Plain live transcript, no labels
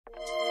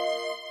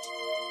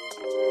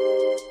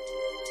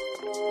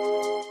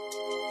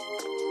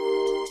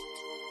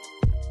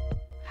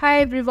Hi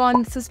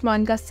everyone, this is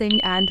Manka Singh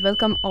and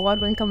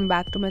welcome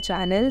back to my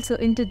channel. So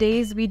in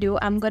today's video,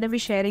 I'm gonna be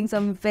sharing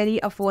some very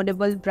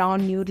affordable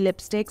brown nude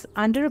lipsticks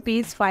under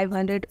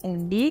 ₹500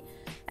 only,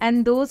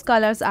 and those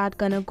colors are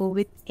gonna go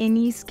with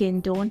any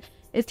skin tone.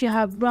 If you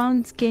have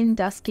brown skin,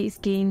 dusky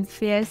skin,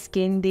 fair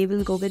skin, they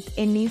will go with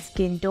any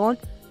skin tone.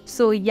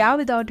 So yeah,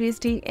 without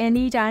wasting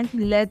any time,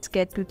 let's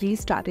get quickly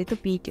started the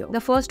video. The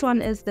first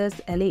one is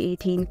this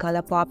LA18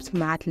 Colourpop's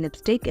matte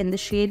lipstick in the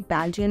shade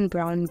Belgian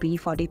Brown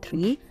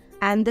B43.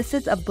 And this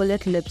is a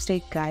bullet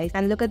lipstick, guys.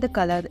 And look at the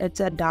color, it's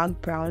a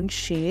dark brown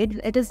shade.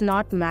 It is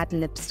not matte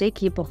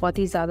lipstick. ये बहुत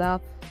ही ज़्यादा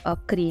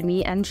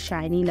creamy and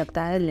shiny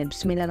लगता है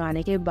lips में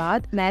लगाने के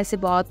बाद. मैं इसे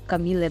बहुत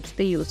कम ही lips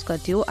पे use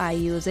करती हूँ. I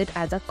use it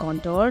as a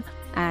contour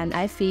and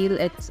I feel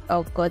it's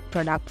a good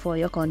product for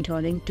your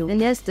contouring too.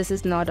 And yes, this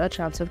is not a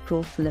transfer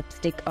proof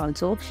lipstick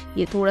also.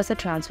 ये थोड़ा सा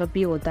transfer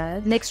भी होता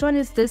है. Next one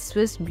is this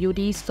Swiss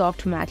Beauty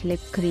Soft Matte Lip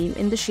Cream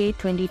in the shade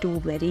 22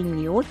 Very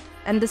Nude.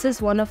 And this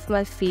is one of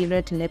my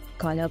favorite lip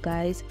color,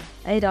 guys.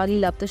 I really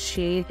love the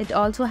shade. It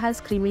also has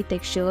creamy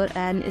texture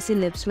and इसे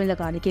lips में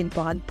लगाने के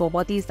बाद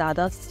बहुत ही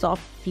ज़्यादा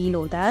soft feel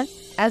होता है.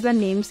 As the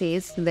name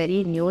says,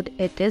 very nude.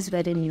 It is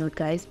very nude,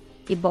 guys.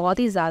 ये बहुत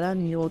ही ज़्यादा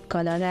nude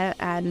color है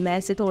and मैं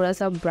इसे थोड़ा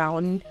सा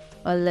brown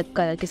lip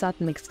color के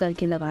साथ mix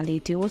करके लगा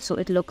लेती हूँ. So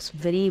it looks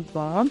very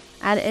warm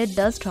and it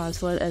does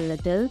transfer a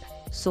little.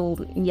 So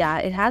yeah,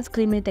 it has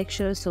creamy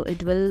texture, so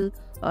it will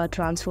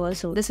transfer.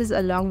 So this is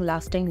a long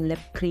lasting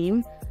lip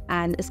cream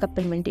and इसका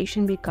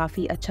pigmentation भी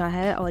काफ़ी अच्छा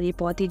है और ये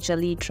बहुत ही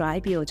जल्दी dry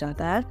भी हो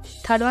जाता है.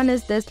 Third one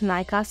is this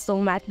nykaa So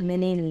Matte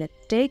Mini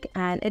Lipstick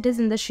and it is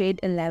in the shade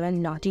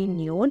 11 Naughty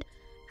Nude.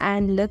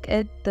 And look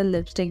at the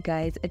lipstick,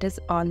 guys. It is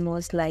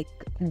almost like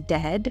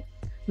dead.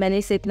 मैंने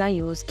इसे इतना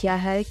यूज़ किया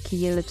है कि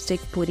ये लिपस्टिक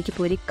पूरी की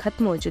पूरी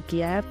ख़त्म हो चुकी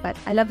है. But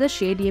I love the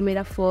shade. ये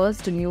मेरा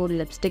first nude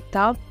lipstick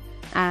था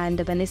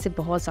and मैंने इसे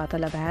बहुत ज़्यादा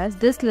लगाया.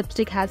 This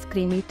lipstick has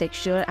creamy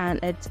texture and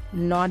it's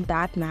not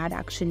that matte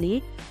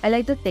actually. I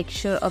like the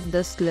texture of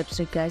this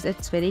lipstick, guys.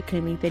 It's very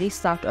creamy, very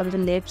soft on the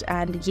lips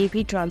and ये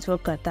भी transfer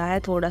करता है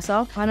थोड़ा सा.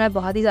 और मैं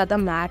बहुत ही ज़्यादा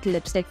matte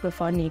lipstick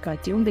prefer नहीं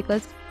करती हूँ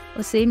because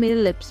उससे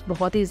मेरे lips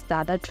बहुत ही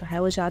ज़्यादा dry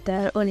हो जाता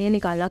है और ये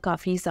निकालना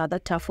काफ़ी ज़्यादा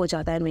tough हो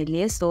जाता है मेरे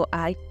लिए. So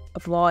I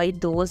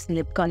avoid those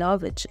lip color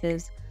which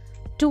is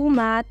too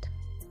matte.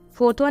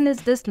 Fourth one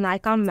is this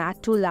nykaa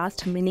Matte to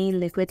Last Mini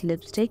Liquid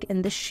Lipstick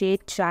in the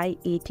shade Chai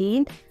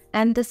 18.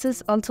 And this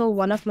is also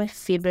one of my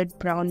favorite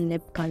brown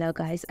lip color,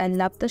 guys. I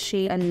love the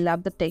shade and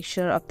love the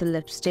texture of the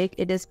lipstick.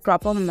 It is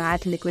proper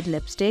matte liquid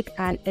lipstick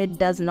and it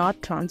does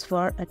not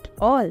transfer at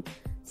all.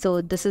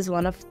 So this is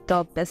one of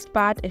the best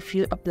part. If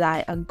you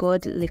apply a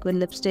good liquid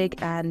lipstick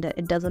and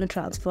it doesn't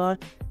transfer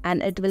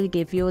and it will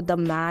give you the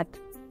matte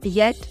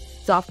yet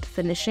soft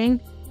finishing,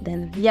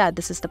 then yeah,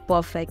 this is the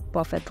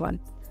perfect one.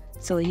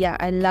 So yeah,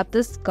 I love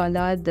this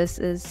color. This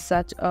is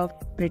such a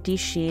pretty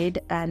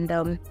shade and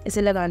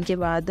इसे लगाने के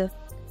बाद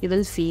you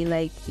will feel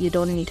like you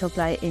don't need to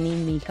apply any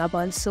makeup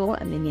also.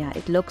 I mean, yeah,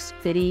 it looks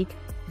very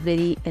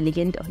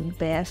elegant on your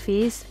bare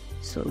face.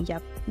 So yeah.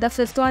 The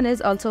fifth one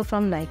is also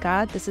from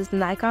nykaa. This is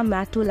nykaa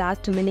Matte to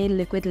Last Mini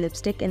Liquid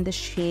Lipstick in the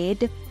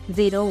shade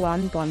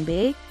 01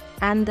 Bombae.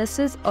 And this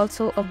is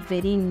also a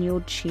very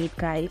nude shade,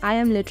 guys. I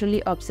am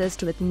literally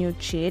obsessed with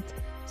nude shades.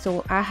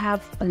 So I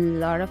have a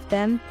lot of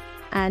them.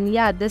 And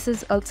yeah, this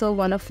is also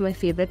one of my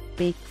favorite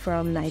pick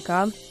from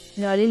nykaa.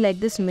 I really like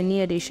this mini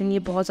edition. ये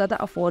बहुत ज़्यादा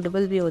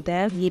affordable भी होता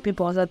है. ये भी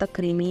बहुत ज़्यादा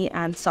creamy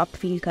and soft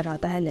feel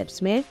कराता है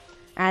lips में.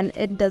 And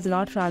it does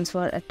not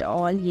transfer at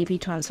all. ये भी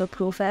transfer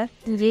proof है.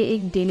 ये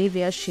एक daily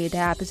wear shade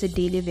है. आप इसे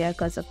daily wear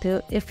कर सकते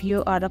हो. If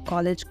you are a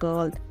college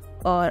girl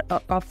or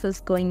a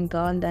office going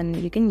girl, then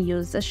you can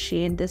use the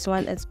shade. This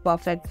one is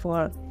perfect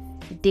for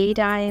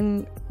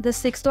daytime. The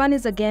sixth one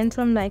is again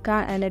from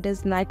nykaa and it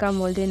is nykaa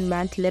Molten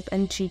Matte Lip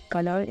and Cheek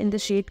Color in the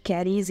shade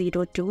Carry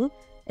 02.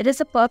 It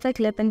is a perfect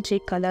lip and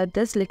cheek color.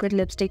 This liquid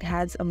lipstick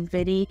has a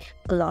very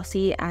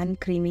glossy and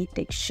creamy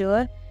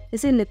texture.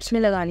 इसे lips में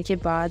लगाने के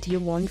बाद you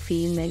won't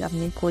feel मैं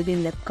अपने कोई भी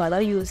lip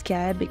color use किया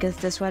है because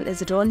this one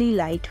is really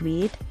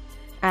lightweight.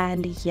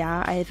 And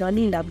yeah, I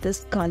really love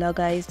this color,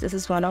 guys. This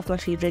is one of my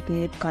favorite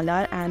nude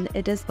color and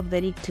it is a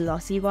very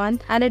glossy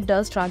one and it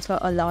does transfer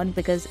a lot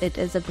because it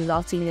is a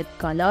glossy lip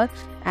color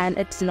and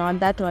it's not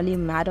that really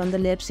matte on the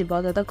lips. ये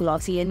बहुत ज़्यादा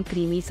glossy and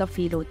creamy सा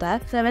feel होता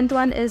है. Seventh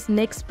one is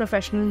NYX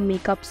Professional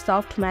Makeup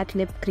Soft Matte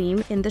Lip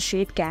Cream in the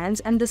shade Cans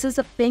and this is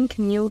a pink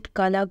nude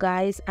color,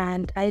 guys,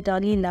 and I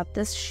really love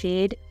this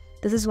shade.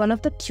 This is one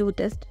of the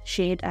cutest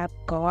shade I've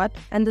got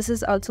and this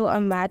is also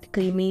a matte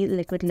creamy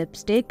liquid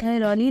lipstick. I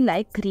really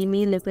like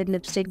creamy liquid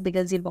lipstick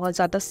because ये बहुत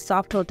ज़्यादा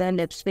soft होता है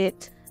lips पे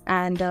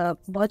and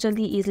बहुत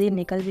जल्दी easily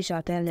निकल भी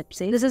जाता है lip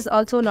से. This is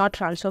also not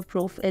transfer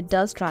proof. It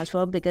does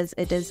transfer because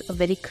it is a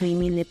very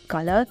creamy lip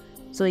color.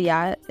 So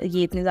yeah,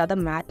 ये इतनी ज़्यादा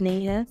matte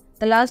नहीं है.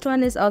 The last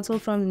one is also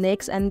from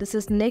NYX and this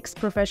is NYX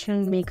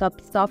Professional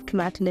Makeup Soft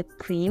Matte Lip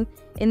Cream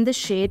in the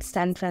shade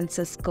San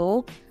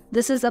Francisco.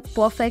 This is a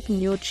perfect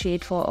nude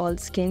shade for all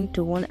skin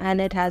tone,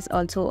 and it has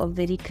also a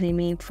very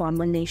creamy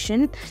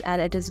formulation,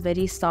 and it is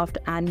very soft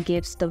and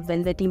gives the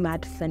velvety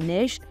matte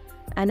finish.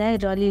 And I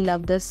really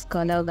love this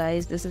color,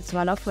 guys. This is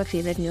one of my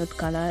favorite nude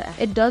color.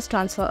 It does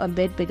transfer a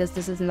bit because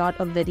this is not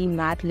a very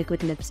matte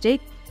liquid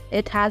lipstick.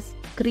 It has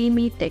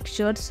creamy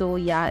texture, so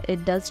yeah,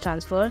 it does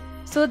transfer.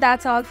 So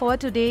that's all for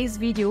today's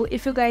video.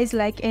 If you guys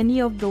like any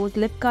of those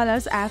lip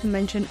colors, I have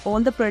mentioned all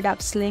the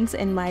products links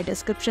in my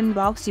description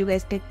box. You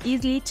guys can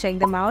easily check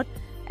them out.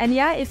 And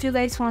yeah, if you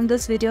guys found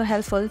this video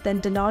helpful, then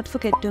do not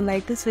forget to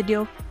like this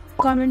video,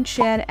 comment,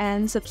 share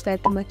and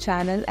subscribe to my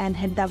channel, and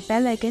hit that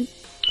bell icon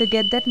to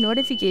get that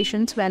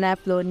notifications when I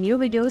upload new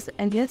videos.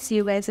 And we'll see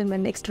you guys in my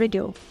next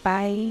video.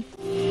 Bye.